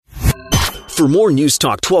For more News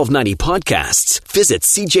Talk 1290 podcasts, visit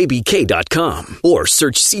cjbk.com or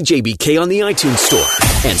search CJBK on the iTunes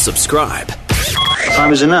Store and subscribe.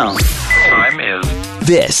 Time is it now? Time is...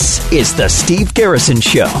 This is the Steve Garrison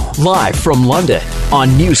Show, live from London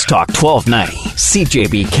on News Talk 1290,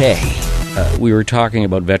 CJBK. We were talking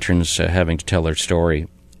about veterans having to tell their story.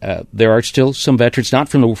 There are still some veterans, not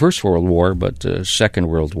from the First World War, but Second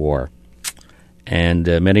World War. And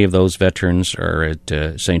many of those veterans are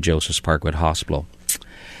at St. Joseph's Parkwood Hospital.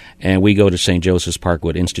 And we go to St. Joseph's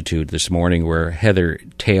Parkwood Institute this morning, where Heather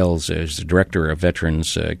Tales is the Director of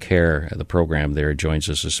Veterans Care, the program there, joins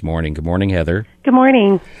us this morning. Good morning, Heather. Good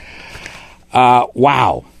morning.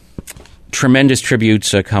 Wow. Tremendous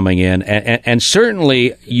tributes coming in. And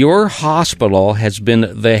certainly your hospital has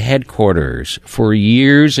been the headquarters for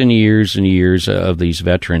years and years and years of these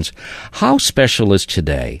veterans. How special is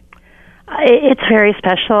today? It's very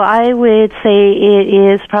special. I would say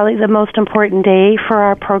it is probably the most important day for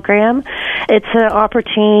our program. It's an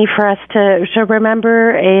opportunity for us to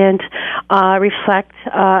remember and reflect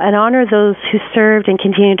and honor those who served and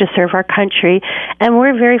continue to serve our country. And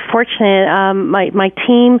we're very fortunate. My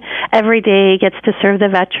team every day gets to serve the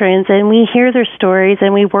veterans, and we hear their stories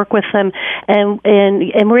and we work with them, and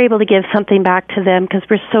we're able to give something back to them because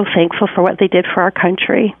we're so thankful for what they did for our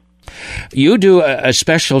country. You do a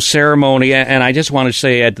special ceremony, and I just want to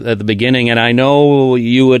say at the beginning, and I know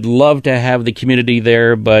you would love to have the community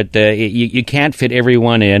there, but you can't fit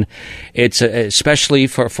everyone in. It's especially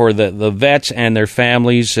for the vets and their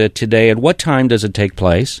families today. At what time does it take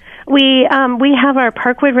place? We have our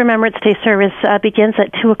Parkwood Remembrance Day service begins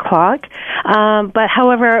at 2:00. But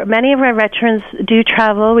however, many of our veterans do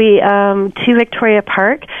travel to Victoria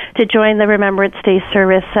Park to join the Remembrance Day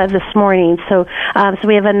service this morning. So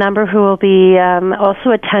we have a number who will be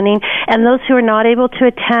also attending, and those who are not able to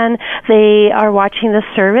attend, they are watching the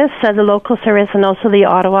service, the local service, and also the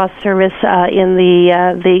Ottawa service in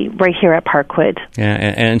the right here at Parkwood.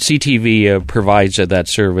 Yeah, and CTV provides that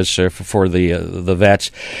service for the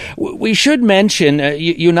vets. We should mention,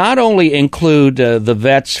 you not only include the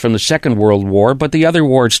vets from the Second World War, but the other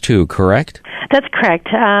wars too, correct? That's correct.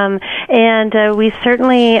 And we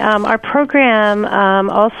certainly, our program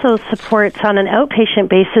also supports on an outpatient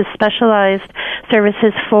basis specialized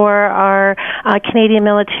services for our Canadian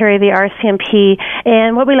military, the RCMP,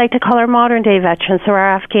 and what we like to call our modern day veterans, so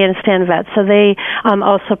our Afghanistan vets. So they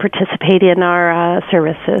also participate in our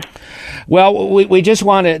services. Well, we just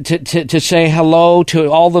wanted to say hello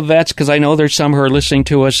to all the vets, because I know there's some who are listening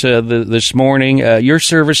to us this morning. Your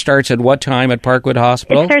service starts at what time at Parkwood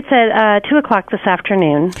Hospital? It starts at 2:00 this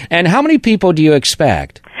afternoon. And how many people do you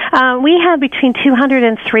expect? We have between 200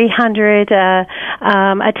 and 300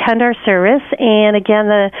 attend our service, and again,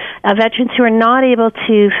 the veterans who are not able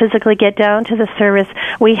to physically get down to the service,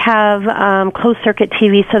 we have closed-circuit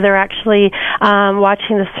TV, so they're actually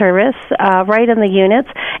watching the service right in the units.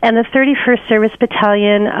 And the 31st Service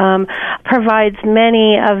Battalion provides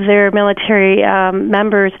many of their military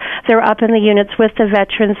members. They're up in the units with the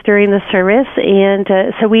veterans during the service, and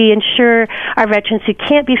so we ensure our veterans who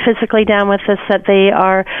can't be physically down with us that they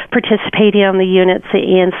are participating on the units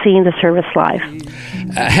and seeing the service live.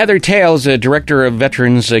 Heather Tales, Director of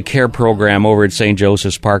Veterans Care Program over at St.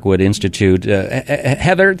 Joseph's Parkwood Institute.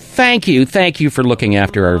 Heather, thank you for looking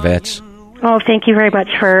after our vets. Oh, thank you very much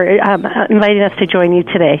for inviting us to join you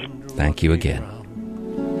today. Thank you again.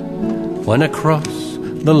 When across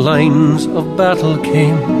the lines of battle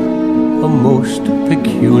came a most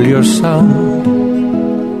peculiar sound,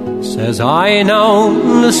 says I now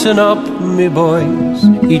listen up, me boys,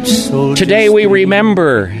 each soldier. Today we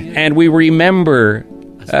remember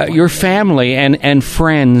your family and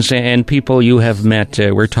friends and people you have met.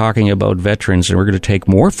 We're talking about veterans, and we're going to take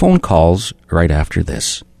more phone calls right after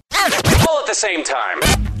this. All at the same time.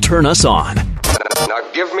 Turn us on. Now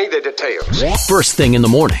give me the details. First thing in the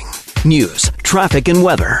morning. News, traffic and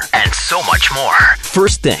weather, and so much more.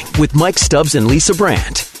 First Thing with Mike Stubbs and Lisa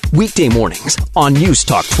Brandt. Weekday mornings on News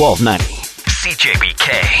Talk 1290.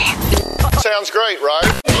 CJBK. Sounds great,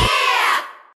 right?